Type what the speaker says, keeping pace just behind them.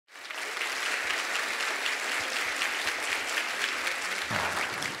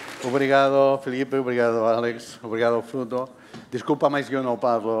Obrigado, Felipe, obrigado, Alex, obrigado, Fruto. Desculpa, mas eu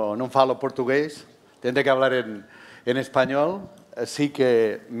não falo portugués, tendré que hablar en español. Sí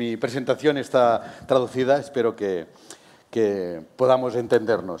que mi presentación está traducida, espero que podamos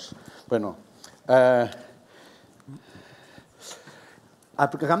entendernos. Bueno,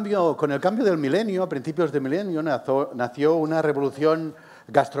 con el cambio del milenio, a principios del milenio, nació una revolución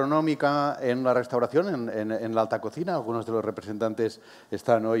gastronómica en la restauración, en la alta cocina. Algunos de los representantes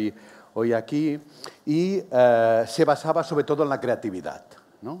están hoy aquí. Y se basaba sobre todo en la creatividad,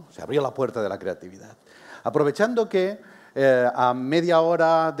 ¿no? Se abrió la puerta de la creatividad. Aprovechando que a media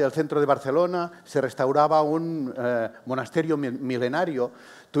hora del centro de Barcelona se restauraba un monasterio milenario,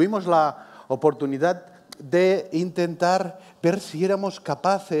 tuvimos la oportunidad de intentar ver si éramos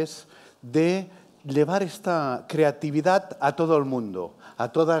capaces de llevar esta creatividad a todo el mundo,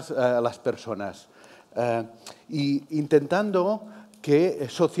 a todas las personas, intentando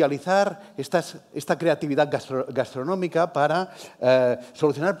socializar esta creatividad gastronómica para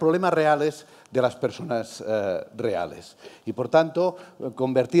solucionar problemas reales de las personas reales. Y, por tanto,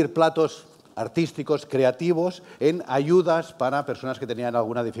 convertir platos artísticos, creativos, en ayudas para personas que tenían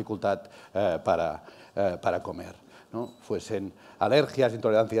alguna dificultad para comer, ¿no? Fuesen alergias,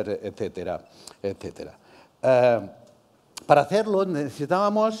 intolerancias, etcétera, etcétera. Para hacerlo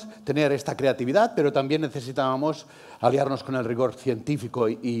necesitábamos tener esta creatividad, pero también necesitábamos aliarnos con el rigor científico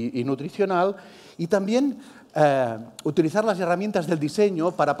y nutricional, y también utilizar las herramientas del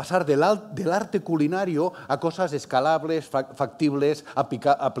diseño para pasar del arte culinario a cosas escalables, factibles,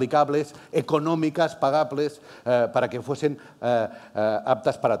 aplicables, económicas, pagables, para que fuesen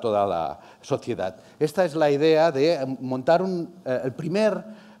aptas para toda la sociedad. Esta es la idea de montar el primer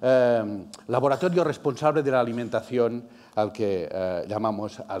laboratorio responsable de la alimentación, al que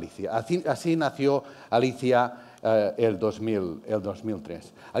llamamos Alícia. Así nació Alícia el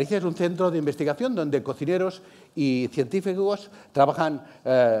 2003. Alícia es un centro de investigación donde cocineros y científicos trabajan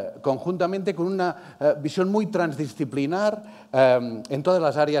conjuntamente con una visión muy transdisciplinar en todas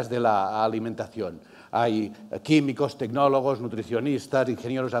las áreas de la alimentación. Hay químicos, tecnólogos, nutricionistas,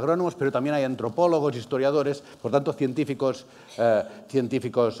 ingenieros agrónomos, pero también hay antropólogos, historiadores, por tanto, científicos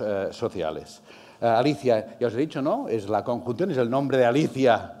sociales. Alícia, ya os he dicho, ¿no? Es la conjunción, es el nombre de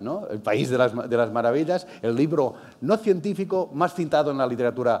Alicia, ¿no? El país de las maravillas, el libro no científico más citado en la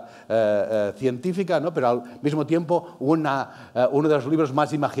literatura científica, ¿no? Pero al mismo tiempo uno de los libros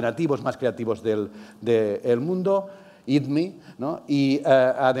más imaginativos, más creativos del mundo, IDMI, ¿no? Y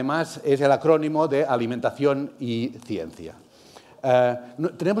además es el acrónimo de Alimentación y Ciencia.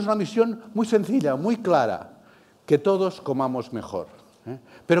 Tenemos una misión muy sencilla, muy clara, que todos comamos mejor.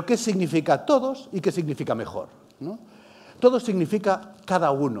 Pero ¿qué significa todos y qué significa mejor, ¿no? Todos significa cada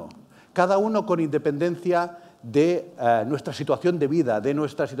uno con independencia de nuestra situación de vida, de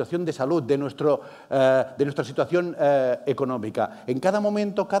nuestra situación de salud, de nuestra situación económica. En cada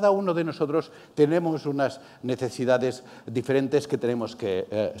momento, cada uno de nosotros tenemos unas necesidades diferentes que tenemos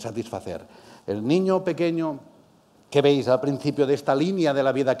que satisfacer. El niño pequeño que veis al principio de esta línea de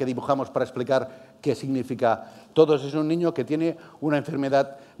la vida que dibujamos para explicar qué significa todos, es un niño que tiene una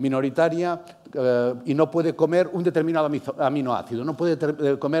enfermedad minoritaria y no puede comer un determinado aminoácido, no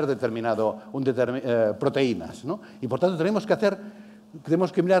puede comer proteínas, ¿no? Y por tanto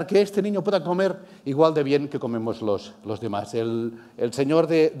tenemos que mirar que este niño pueda comer igual de bien que comemos los demás. El señor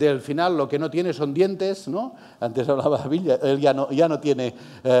del final lo que no tiene son dientes, ¿no? Antes hablaba Bill, él ya no tiene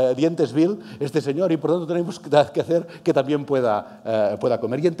dientes, Bill, este señor, y por tanto tenemos que hacer que también pueda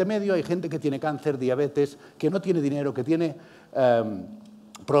comer. Y entre medio hay gente que tiene cáncer, diabetes, que no tiene dinero, que tiene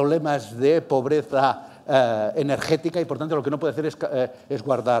problemas de pobreza energética, y por tanto lo que no puede hacer es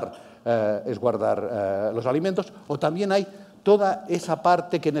guardar los alimentos. O también hay toda esa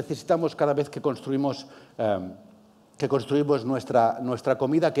parte que necesitamos cada vez que construimos nuestra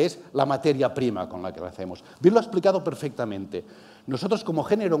comida, que es la materia prima con la que la hacemos. Bill lo ha explicado perfectamente. Nosotros, como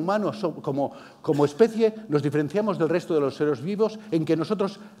género humano, como especie, nos diferenciamos del resto de los seres vivos en que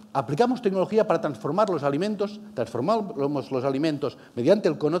nosotros aplicamos tecnología para transformamos los alimentos mediante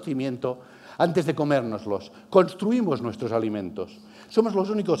el conocimiento antes de comérnoslos. Construimos nuestros alimentos. Somos los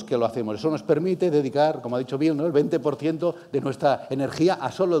únicos que lo hacemos. Eso nos permite dedicar, como ha dicho Bill, ¿no?, el 20% de nuestra energía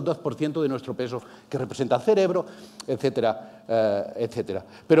a solo el 2% de nuestro peso, que representa el cerebro, etcétera, etcétera.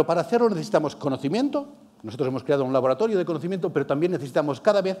 Pero para hacerlo necesitamos conocimiento. Nosotros hemos creado un laboratorio de conocimiento, pero también necesitamos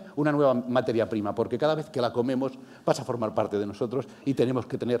cada vez una nueva materia prima, porque cada vez que la comemos pasa a formar parte de nosotros y tenemos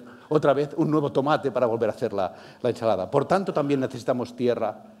que tener otra vez un nuevo tomate para volver a hacer la ensalada. Por tanto, también necesitamos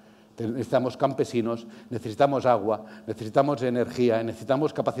tierra, necesitamos campesinos, necesitamos agua, necesitamos energía,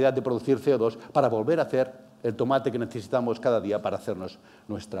 necesitamos capacidad de producir CO2 para volver a hacer el tomate que necesitamos cada día para hacernos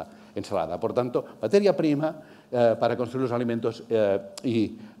nuestra ensalada. Por tanto, materia prima para construir los alimentos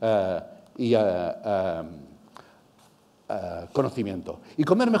y conocimiento. ¿Y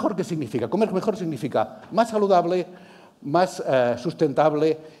comer mejor qué significa? Comer mejor significa más saludable, más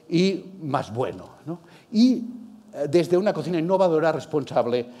sustentable y más bueno, ¿no? Y desde una cocina innovadora,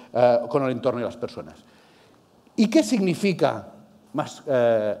 responsable con el entorno y las personas. ¿Y qué significa más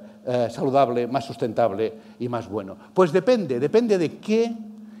saludable, más sustentable y más bueno? Pues depende de qué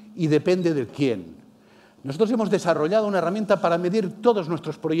y depende de quién. Nosotros hemos desarrollado una herramienta para medir todos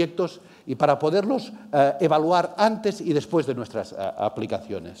nuestros proyectos y para poderlos evaluar antes y después de nuestras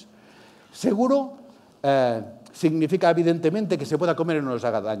aplicaciones. Seguro significa evidentemente que se pueda comer y no nos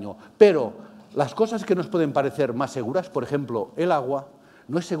haga daño, pero las cosas que nos pueden parecer más seguras, por ejemplo, el agua,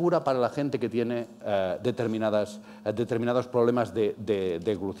 no es segura para la gente que tiene determinados problemas de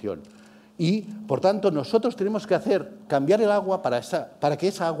deglución. Y, por tanto, nosotros tenemos que cambiar el agua para que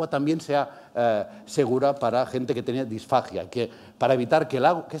esa agua también sea segura para gente que tiene disfagia, para evitar que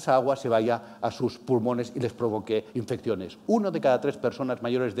esa agua se vaya a sus pulmones y les provoque infecciones. 1 de cada 3 personas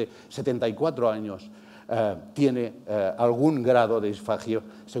mayores de 74 años tiene algún grado de disfagia,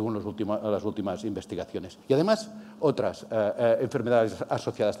 según las últimas investigaciones. Y además, otras enfermedades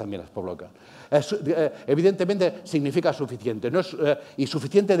asociadas también las provocan. Evidentemente, significa suficiente, ¿no? Y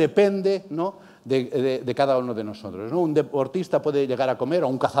suficiente depende, ¿no?, de cada uno de nosotros, ¿no? Un deportista puede llegar a comer, o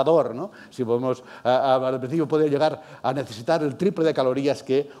un cazador, ¿no?, si podemos, al principio puede llegar a necesitar el triple de calorías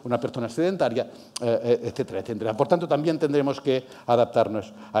que una persona sedentaria, etcétera, etcétera. Por tanto, también tendremos que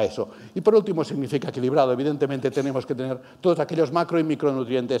adaptarnos a eso. Y por último, significa equilibrado. Evidentemente, tenemos que tener todos aquellos macro y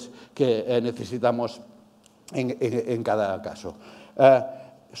micronutrientes que necesitamos en cada caso.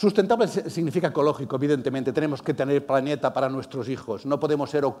 Sustentable significa ecológico, evidentemente. Tenemos que tener planeta para nuestros hijos. No podemos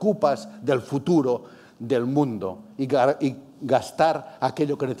ser ocupas del futuro del mundo y gastar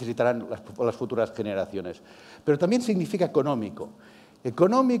aquello que necesitarán las futuras generaciones. Pero también significa económico.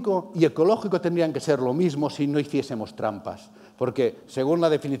 Económico y ecológico tendrían que ser lo mismo si no hiciésemos trampas, porque según la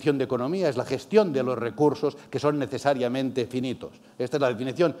definición de economía es la gestión de los recursos que son necesariamente finitos. Esta es la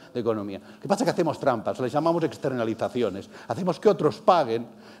definición de economía. Lo que pasa es que hacemos trampas, les llamamos externalizaciones. Hacemos que otros paguen,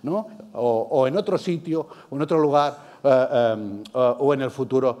 ¿no?, o en otro sitio, o en otro lugar, o en el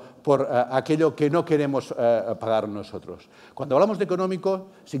futuro, por aquello que no queremos pagar nosotros. Cuando hablamos de económico,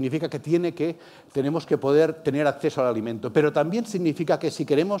 significa que tenemos que poder tener acceso al alimento, pero también significa que si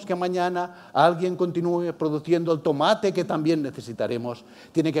queremos que mañana alguien continúe produciendo el tomate que también necesitaremos,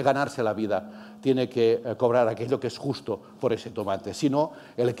 tiene que ganarse la vida, tiene que cobrar aquello que es justo por ese tomate. Si no,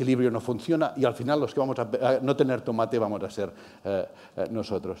 el equilibrio no funciona y al final los que vamos a no tener tomate vamos a ser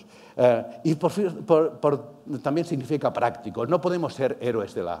nosotros. Y también significa práctico. No podemos ser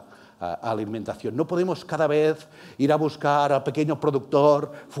héroes de la alimentación. No podemos cada vez ir a buscar al pequeño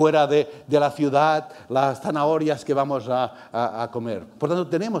productor fuera de la ciudad las zanahorias que vamos a comer. Por tanto,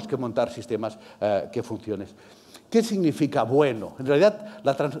 tenemos que montar sistemas que funcionen. ¿Qué significa bueno? En realidad,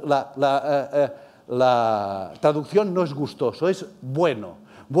 la traducción no es gustoso, es bueno.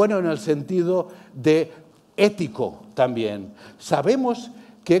 Bueno en el sentido de ético también. Sabemos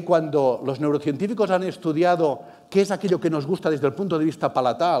que cuando los neurocientíficos han estudiado qué es aquello que nos gusta desde el punto de vista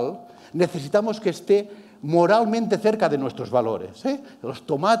palatal, necesitamos que esté moralmente cerca de nuestros valores.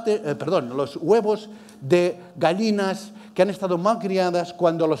 Los huevos de gallinas que han estado mal criadas,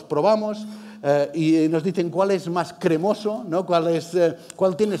 cuando los probamos y nos dicen cuál es más cremoso, ¿no?,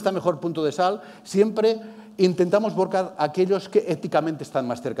 cuál tiene este mejor punto de sal, siempre intentamos buscar aquellos que éticamente están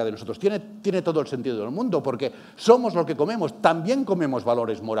más cerca de nosotros. Tiene todo el sentido del mundo, porque somos lo que comemos. También comemos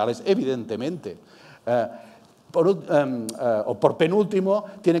valores morales, evidentemente. Por penúltimo,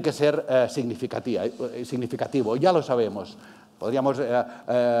 tiene que ser significativo, ya lo sabemos. Podríamos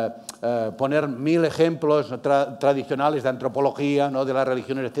poner 1000 ejemplos tradicionales de antropología, ¿no?, de las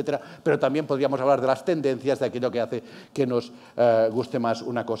religiones, etcétera, pero también podríamos hablar de las tendencias, de aquello que hace que nos guste más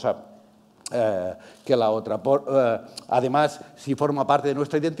una cosa que la otra. Además, si forma parte de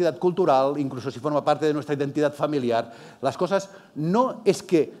nuestra identidad cultural, incluso si forma parte de nuestra identidad familiar, las cosas no es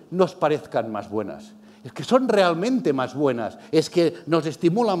que nos parezcan más buenas, es que son realmente más buenas, es que nos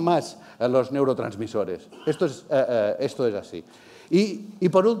estimulan más los neurotransmisores. Esto es así. Y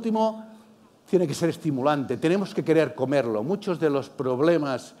por último, tiene que ser estimulante, tenemos que querer comerlo. Muchos de los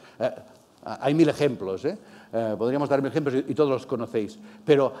problemas, hay 1000 ejemplos, podríamos dar 1000 ejemplos y todos los conocéis,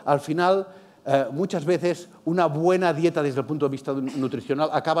 pero al final muchas veces una buena dieta desde el punto de vista nutricional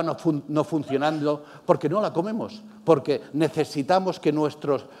acaba no funcionando porque no la comemos, porque necesitamos que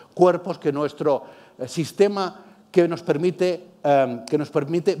nuestros cuerpos, que nuestro sistema que nos permite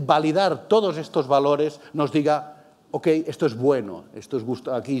validar todos estos valores, nos diga, ok, esto es bueno, esto es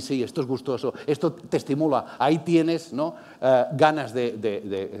aquí sí, esto es gustoso, esto te estimula, ahí tienes, ¿no?, ganas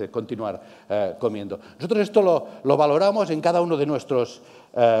de continuar comiendo. Nosotros esto lo valoramos en cada uno de nuestros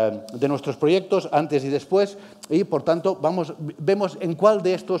proyectos, antes y después, y por tanto vemos en cuál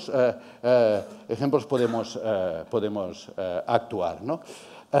de estos ejemplos podemos actuar, ¿no?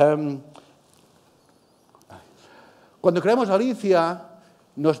 Cuando creamos Alicia,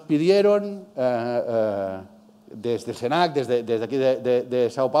 nos pidieron desde el SENAC, desde aquí de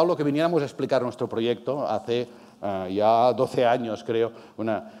Sao Paulo, que viniéramos a explicar nuestro proyecto hace ya 12 años, creo,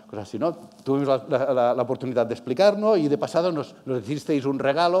 una cosa así, ¿no? Tuvimos la oportunidad de explicarnos y de pasado nos hicisteis un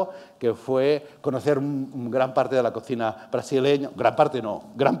regalo que fue conocer gran parte de la cocina brasileña. Gran parte no,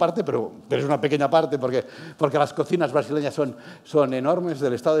 gran parte, pero es una pequeña parte porque las cocinas brasileñas son enormes,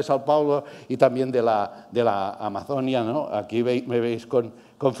 del estado de Sao Paulo y también de la Amazonia, ¿no? Aquí me veis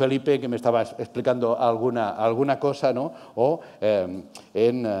con Felipe, que me estaba explicando alguna cosa, ¿no? O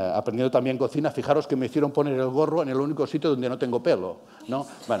aprendiendo también cocina, fijaros que me hicieron poner el gorro en el único sitio donde no tengo pelo, ¿no?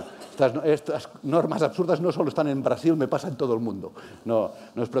 Bueno, estas normas absurdas no solo están en Brasil, me pasa en todo el mundo. No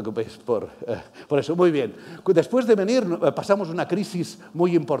os preocupéis por eso. Muy bien. Después de venir, pasamos una crisis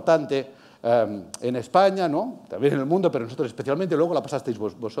muy importante en España, ¿no?, también en el mundo, pero nosotros especialmente, luego la pasasteis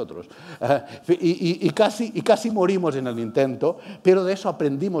vosotros. Y casi morimos en el intento, pero de eso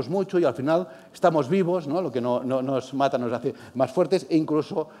aprendimos mucho y al final estamos vivos, ¿no? Lo que no nos mata nos hace más fuertes e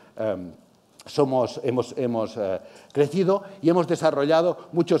incluso hemos crecido y hemos desarrollado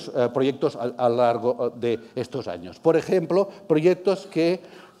muchos proyectos a lo largo de estos años. Por ejemplo, proyectos que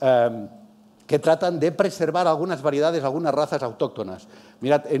tratan de preservar algunas variedades, algunas razas autóctonas.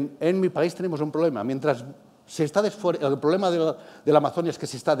 Mirad, en mi país tenemos un problema. Mientras el problema de la Amazonia es que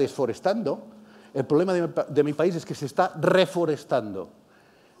se está desforestando, el problema de mi país es que se está reforestando.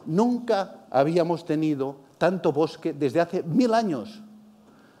 Nunca habíamos tenido tanto bosque desde hace 1000 años.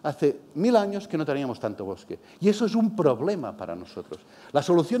 Hace 1000 años que no teníamos tanto bosque. Y eso es un problema para nosotros.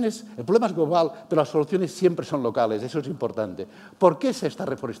 El problema es global, pero las soluciones siempre son locales. Eso es importante. ¿Por qué se está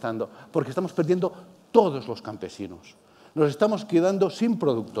reforestando? Porque estamos perdiendo todos los campesinos. Nos estamos quedando sin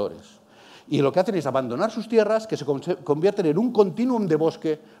productores. Y lo que hacen es abandonar sus tierras, que se convierten en un continuum de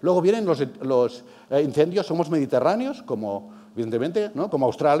bosque. Luego vienen los incendios. Somos mediterráneos, evidentemente, ¿no?, como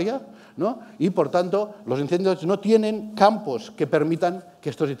Australia, ¿no? Y, por tanto, los incendios no tienen campos que permitan que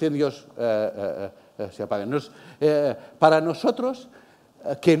estos incendios se apaguen. Para nosotros,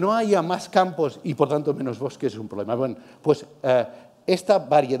 que no haya más campos y, por tanto, menos bosques es un problema. Bueno, pues esta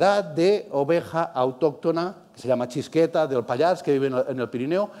variedad de oveja autóctona, que se llama chisqueta, del Pallars, que vive en el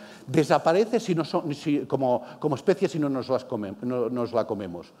Pirineo, desaparece como especie si no nos la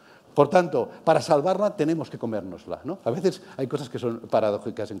comemos. Por tanto, para salvarla tenemos que comérnosla, ¿no? A veces hay cosas que son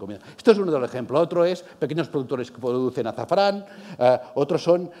paradójicas en comida. Esto es uno de los ejemplos. Otro es pequeños productores que producen azafrán. Otros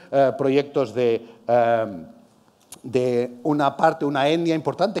son proyectos de una etnia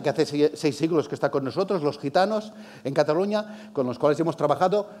importante que hace 6 siglos que está con nosotros, los gitanos en Cataluña, con los cuales hemos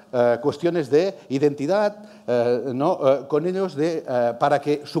trabajado cuestiones de identidad, con ellos para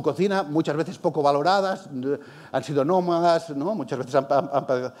que su cocina, muchas veces poco valoradas, han sido nómadas, ¿no?, muchas veces han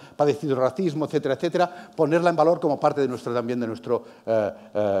padecido racismo, etcétera, etcétera, ponerla en valor como parte también de nuestro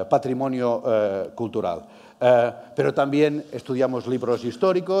patrimonio cultural. Pero también estudiamos libros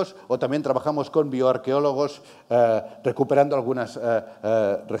históricos o también trabajamos con bioarqueólogos recuperando algunas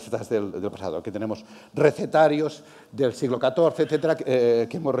recetas del pasado. Aquí tenemos recetarios del siglo XIV, etcétera, que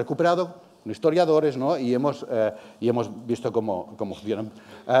hemos recuperado, historiadores, ¿no?, y hemos visto cómo funcionan.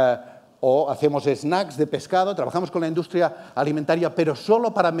 O hacemos snacks de pescado, trabajamos con la industria alimentaria, pero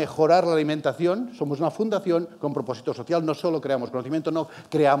solo para mejorar la alimentación. Somos una fundación con propósito social, no solo creamos conocimiento, no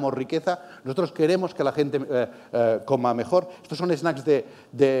creamos riqueza. Nosotros queremos que la gente coma mejor. Estos son snacks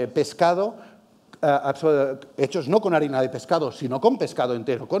de pescado, hechos no con harina de pescado, sino con pescado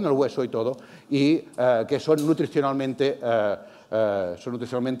entero, con el hueso y todo, y que son nutricionalmente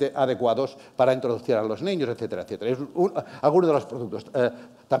adecuados para introducir a los niños, etcétera, etcétera. Es alguno de los productos.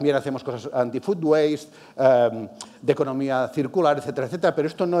 También hacemos cosas anti-food waste, de economía circular, etcétera, etcétera, pero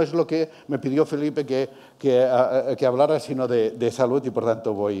esto no es lo que me pidió Felipe que hablara, sino de salud, y por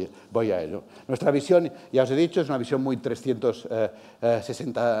tanto voy a ello. Nuestra visión, ya os he dicho, es una visión muy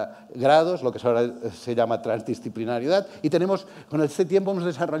 360 grados, lo que ahora se llama transdisciplinariedad, y con este tiempo hemos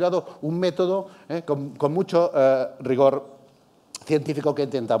desarrollado un método con mucho rigor científico que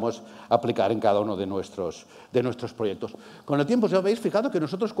intentamos aplicar en cada uno de nuestros proyectos. Con el tiempo, os habéis fijado que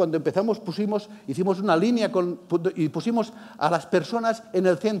nosotros cuando empezamos hicimos una línea y pusimos a las personas en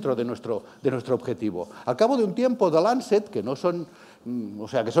el centro de nuestro objetivo. Al cabo de un tiempo, The Lancet, que no son, o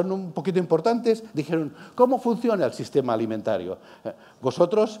sea, que son un poquito importantes, dijeron, ¿cómo funciona el sistema alimentario?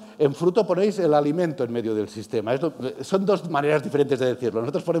 Vosotros en FRUTO ponéis el alimento en medio del sistema. Son dos maneras diferentes de decirlo.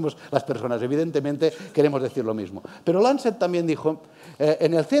 Nosotros ponemos las personas, evidentemente queremos decir lo mismo. Pero Lancet también dijo,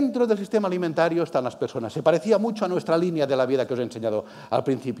 en el centro del sistema alimentario están las personas. Se parecía mucho a nuestra línea de la vida que os he enseñado al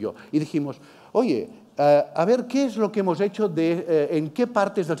principio. Y dijimos, oye, a ver qué es lo que hemos hecho, en qué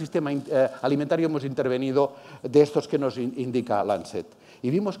partes del sistema alimentario hemos intervenido de estos que nos indica Lancet. Y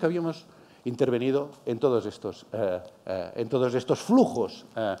vimos que habíamos intervenido en todos estos flujos.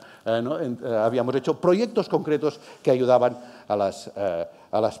 ¿No? Habíamos hecho proyectos concretos que ayudaban a las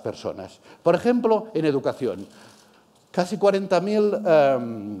personas. Por ejemplo, en educación. Casi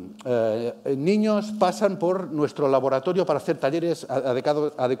 40.000 niños pasan por nuestro laboratorio para hacer talleres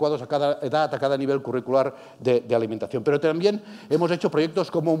adecuados a cada edad, a cada nivel curricular de alimentación. Pero también hemos hecho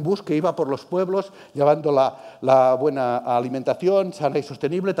proyectos como un bus que iba por los pueblos llevando la buena alimentación sana y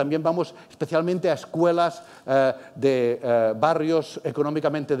sostenible. También vamos especialmente a escuelas de barrios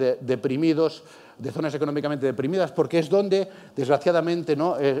económicamente deprimidos, de zonas económicamente deprimidas, porque es donde, desgraciadamente,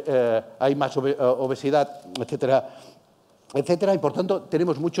 ¿no? Hay más obesidad, etcétera, y por tanto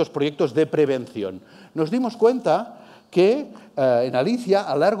tenemos muchos proyectos de prevención. Nos dimos cuenta que en Alicia,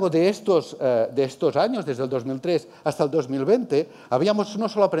 a lo largo de estos años, desde el 2003 hasta el 2020, habíamos no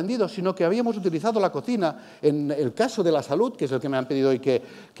solo aprendido, sino que habíamos utilizado la cocina, en el caso de la salud, que es el que me han pedido hoy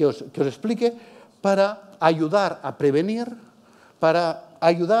que os explique, para ayudar a prevenir, para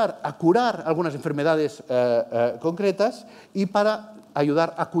ayudar a curar algunas enfermedades concretas y para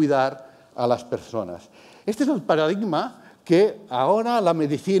ayudar a cuidar a las personas. Este es el paradigma que ahora la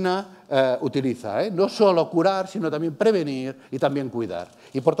medicina utiliza, no solo curar, sino también prevenir y también cuidar.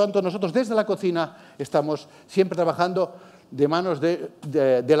 Y por tanto, nosotros desde la cocina estamos siempre trabajando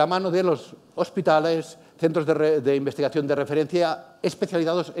de la mano de los hospitales, centros de investigación de referencia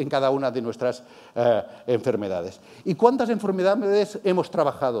especializados en cada una de nuestras enfermedades. ¿Y cuántas enfermedades hemos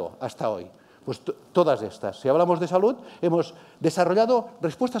trabajado hasta hoy? Pues todas estas. Si hablamos de salud, hemos desarrollado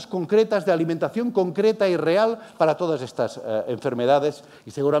respuestas concretas de alimentación concreta y real para todas estas enfermedades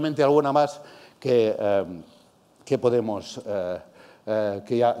y seguramente alguna más que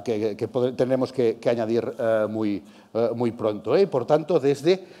tendremos que añadir muy pronto. Por tanto,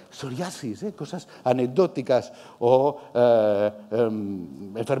 desde psoriasis, cosas anecdóticas o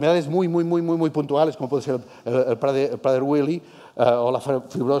enfermedades muy puntuales, como puede ser el Prader-Willi, o la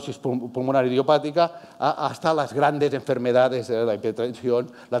fibrosis pulmonar idiopática, hasta las grandes enfermedades, la hipertensión,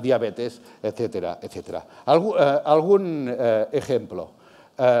 la diabetes, etcétera, etcétera. ¿Algún ejemplo?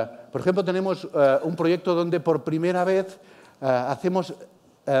 Por ejemplo, tenemos un proyecto donde por primera vez hacemos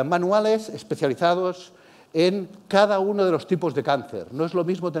manuales especializados en cada uno de los tipos de cáncer. No es lo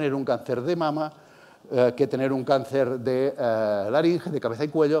mismo tener un cáncer de mama que tener un cáncer de laringe, de cabeza y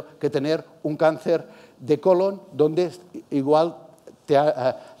cuello, que tener un cáncer de colon, donde igual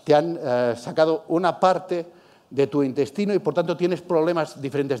te han sacado una parte de tu intestino y, por tanto, tienes problemas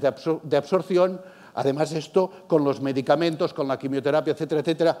diferentes de absorción. Además, esto con los medicamentos, con la quimioterapia, etcétera,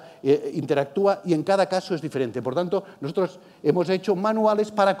 etcétera, interactúa y en cada caso es diferente. Por tanto, nosotros hemos hecho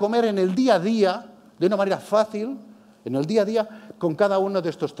manuales para comer en el día a día, de una manera fácil, en el día a día, con cada uno de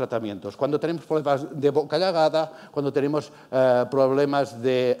estos tratamientos. Cuando tenemos problemas de boca llagada, cuando tenemos problemas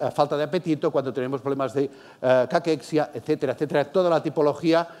de falta de apetito, cuando tenemos problemas de caquexia, etcétera, etcétera, toda la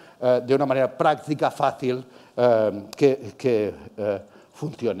tipología de una manera práctica, fácil, que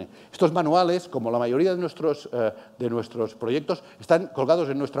funcione. Estos manuales, como la mayoría de nuestros proyectos, están colgados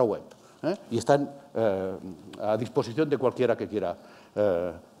en nuestra web y están a disposición de cualquiera que quiera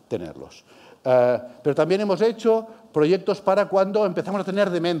tenerlos. Pero también hemos hecho proyectos para cuando empezamos a tener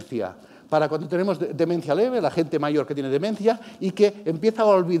demencia, para cuando tenemos demencia leve, la gente mayor que tiene demencia y que empieza a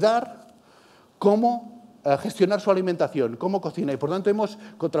olvidar cómo gestionar su alimentación, cómo cocina. Y por tanto,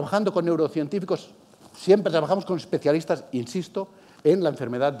 trabajando con neurocientíficos, siempre trabajamos con especialistas, insisto, en la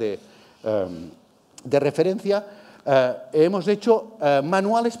enfermedad de referencia. Hemos hecho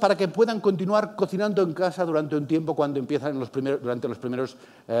manuales para que puedan continuar cocinando en casa durante un tiempo cuando empiezan durante los primeros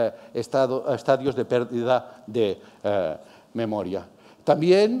estadios de pérdida de memoria.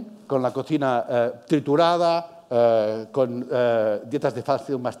 También con la cocina triturada, con dietas de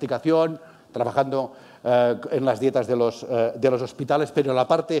fácil masticación, trabajando en las dietas de los hospitales, pero en la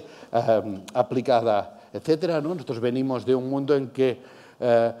parte aplicada, etcétera, ¿no? Nosotros venimos de un mundo en que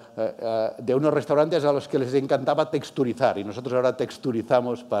de unos restaurantes a los que les encantaba texturizar, y nosotros ahora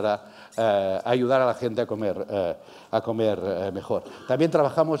texturizamos para ayudar a la gente a comer mejor. También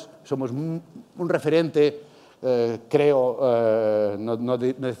trabajamos, somos un referente, creo, no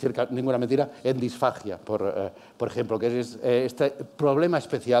decir ninguna mentira, en disfagia, por ejemplo, que es este problema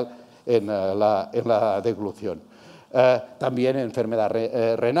especial en la deglución. También en enfermedad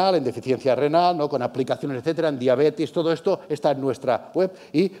renal, en deficiencia renal, ¿no? Con aplicaciones, etcétera, en diabetes, todo esto está en nuestra web.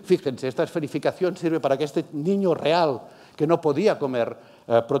 Y fíjense, esta esferificación sirve para que este niño real que no podía comer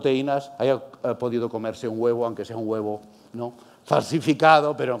proteínas haya podido comerse un huevo, aunque sea un huevo, ¿no?,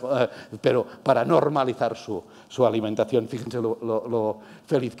 falsificado, pero para normalizar su alimentación. Fíjense lo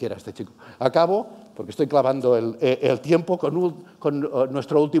feliz que era este chico. Acabo, porque estoy clavando el tiempo, con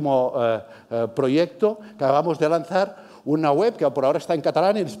nuestro último proyecto, que acabamos de lanzar, una web que por ahora está en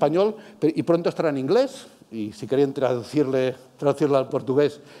catalán, en español, y pronto estará en inglés, y si querían traducirla al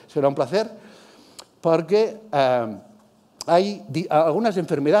portugués será un placer, porque hay algunas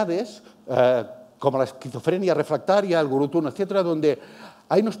enfermedades, como la esquizofrenia refractaria, el grutuno, etcétera, donde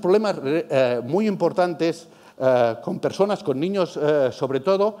hay unos problemas muy importantes con personas, con niños sobre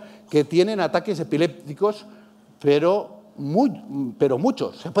todo, que tienen ataques epilépticos, pero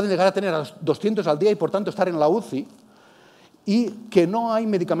muchos. Se pueden llegar a tener a los 200 al día y, por tanto, estar en la UCI, y que no hay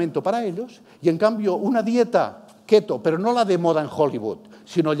medicamento para ellos, y, en cambio, una dieta keto, pero no la de moda en Hollywood,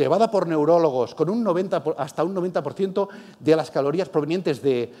 sino llevada por neurólogos con hasta un 90% de las calorías provenientes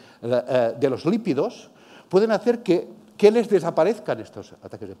de los lípidos, pueden hacer que les desaparezcan estos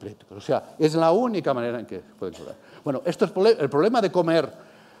ataques epilépticos. O sea, es la única manera en que pueden curar. Bueno, el problema de comer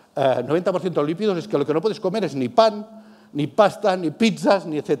 90% lípidos es que lo que no puedes comer es ni pan, ni pasta, ni pizzas,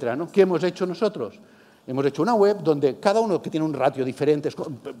 ni etcétera, ¿no? ¿Qué hemos hecho nosotros? Hemos hecho una web donde cada uno, que tiene un ratio diferente, es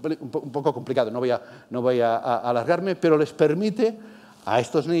un poco complicado, no voy a alargarme, pero les permite a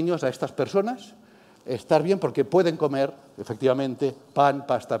estos niños, a estas personas, estar bien, porque pueden comer, efectivamente, pan,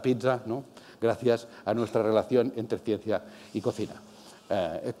 pasta, pizza, ¿no?, gracias a nuestra relación entre ciencia y cocina.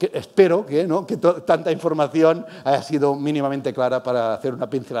 Espero que tanta información haya sido mínimamente clara para hacer una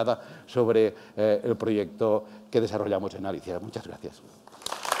pincelada sobre el proyecto que desarrollamos en Alicia. Muchas gracias.